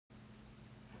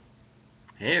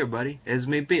Hey everybody, it's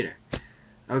me Peter.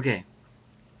 Okay,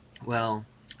 well,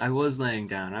 I was laying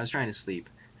down, I was trying to sleep,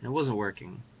 and it wasn't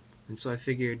working. And so I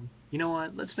figured, you know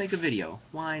what, let's make a video.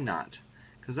 Why not?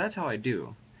 Because that's how I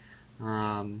do.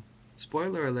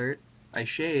 Spoiler alert, I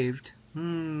shaved.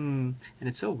 And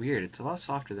it's so weird, it's a lot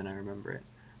softer than I remember it.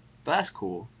 But that's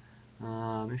cool. If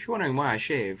you're wondering why I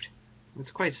shaved, it's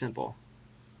quite simple.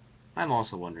 I'm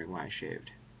also wondering why I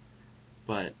shaved.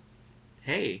 But,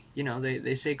 hey,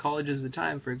 they say college is the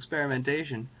time for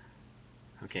experimentation.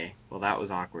 Okay, well that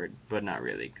was awkward, but not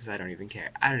really, because I don't even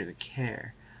care. I don't even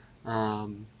care.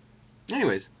 Um,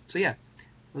 anyways, so yeah,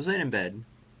 I was laying in bed,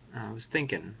 I was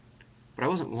thinking, but I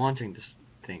wasn't wanting to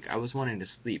think, I was wanting to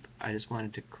sleep. I just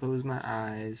wanted to close my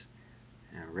eyes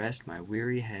and rest my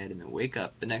weary head and then wake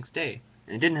up the next day.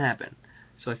 And it didn't happen,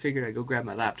 so I figured I'd go grab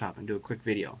my laptop and do a quick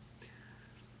video.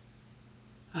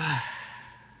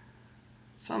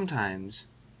 Sometimes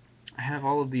I have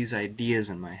all of these ideas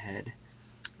in my head,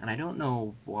 and I don't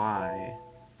know why.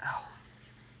 Oh,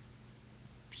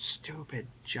 stupid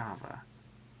Java.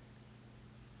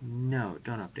 No,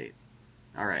 don't update.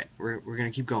 Alright, we're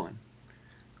gonna keep going.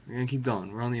 We're gonna keep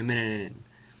going. We're only a minute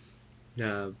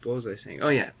in. What was I saying? Oh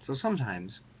yeah, so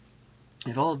sometimes I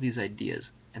have all of these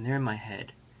ideas, and they're in my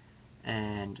head,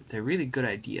 and they're really good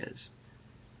ideas,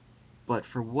 but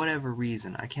for whatever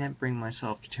reason, I can't bring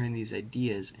myself to turn these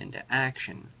ideas into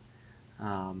action.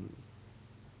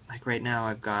 Like right now,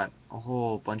 I've got a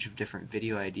whole bunch of different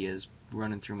video ideas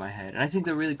running through my head, and I think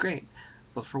they're really great,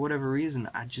 but for whatever reason,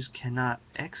 I just cannot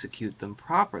execute them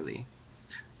properly.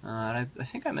 And I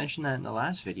think I mentioned that in the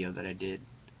last video that I did,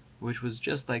 which was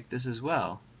just like this as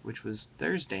well, which was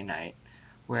Thursday night,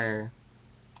 where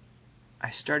I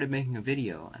started making a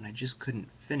video and I just couldn't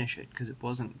finish it because it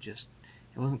wasn't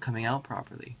coming out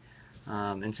properly.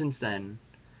 And since then,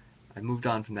 I moved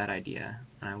on from that idea,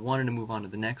 and I wanted to move on to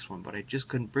the next one, but I just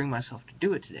couldn't bring myself to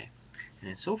do it today, and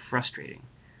it's so frustrating.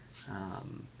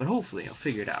 But hopefully I'll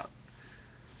figure it out.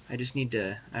 I just need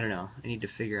to, I don't know, I need to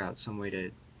figure out some way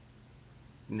to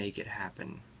make it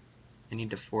happen. I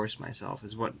need to force myself.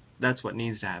 That's what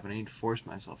needs to happen. I need to force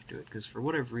myself to do it, because for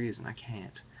whatever reason I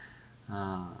can't.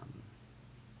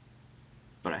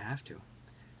 But I have to.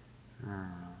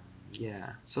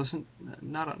 Yeah. So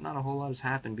not a whole lot has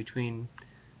happened between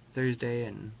Thursday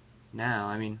and now.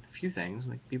 I mean, a few things,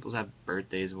 like people have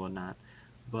birthdays and whatnot.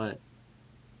 But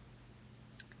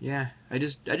yeah, I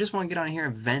just want to get on here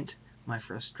and vent my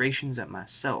frustrations at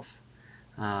myself.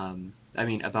 I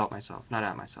mean, about myself, not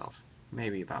at myself.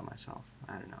 Maybe about myself.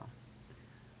 I don't know.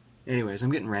 Anyways,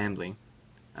 I'm getting rambling.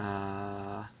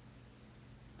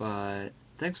 But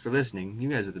thanks for listening. You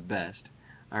guys are the best.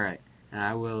 Alright, and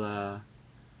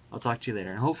I'll talk to you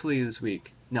later. And hopefully this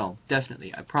week, no,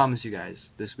 definitely, I promise you guys,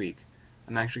 this week,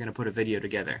 I'm actually going to put a video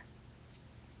together.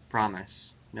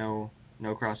 Promise. No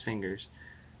cross fingers.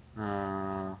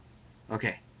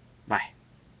 Okay, bye.